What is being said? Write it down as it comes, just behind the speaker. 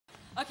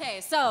Okay,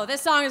 so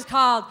this song is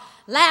called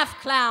Laugh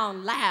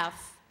Clown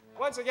Laugh.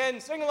 Once again,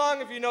 sing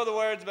along if you know the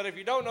words, but if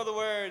you don't know the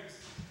words,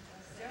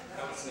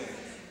 don't sing.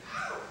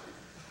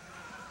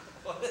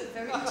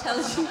 Very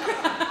intelligent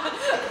crowd.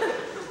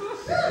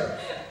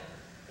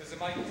 There's a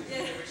mic.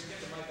 Yeah. We should get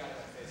the mic out of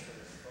my face for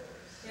this.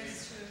 Yes,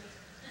 it's true.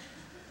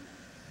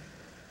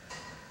 All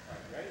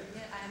right, ready?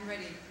 Yeah, I am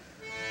ready.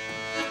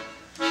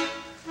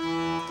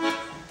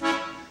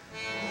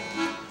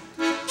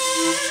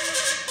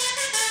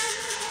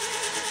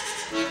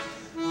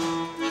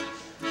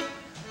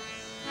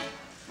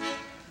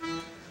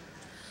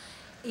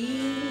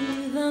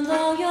 Even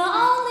though you're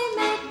only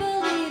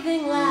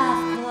make-believing,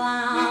 laugh,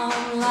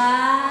 clown,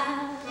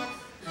 laugh.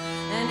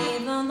 And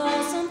even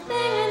though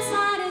something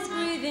inside is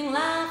grieving,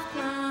 laugh,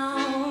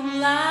 clown,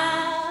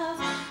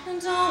 laugh.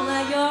 And don't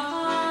let your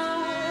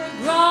heart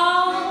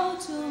grow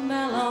too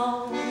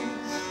mellow.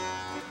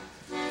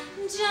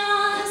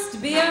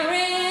 Just be a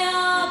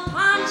real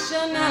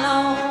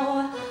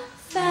punchinello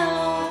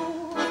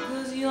fellow,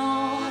 'cause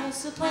you're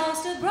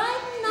supposed to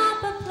brighten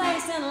up a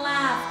place and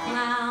laugh,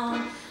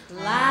 clown,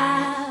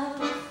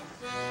 laugh,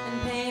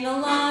 and paint a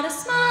lot of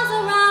smiles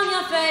around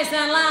your face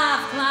and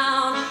laugh,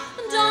 clown.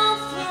 Don't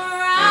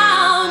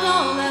frown,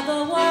 don't let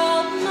the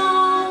world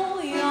know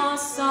your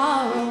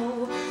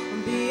sorrow.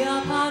 Be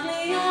a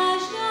Paglia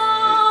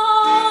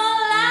show.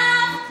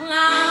 Laugh,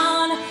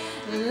 clown,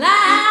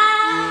 laugh.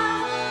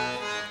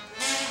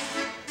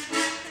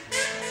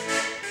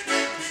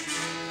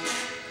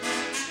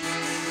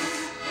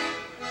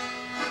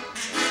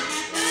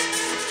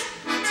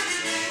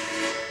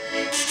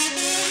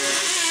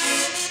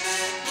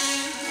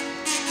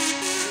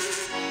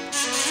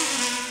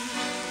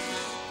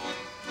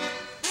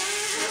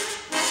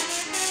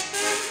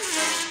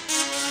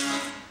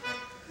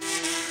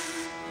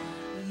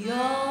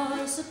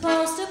 You're supposed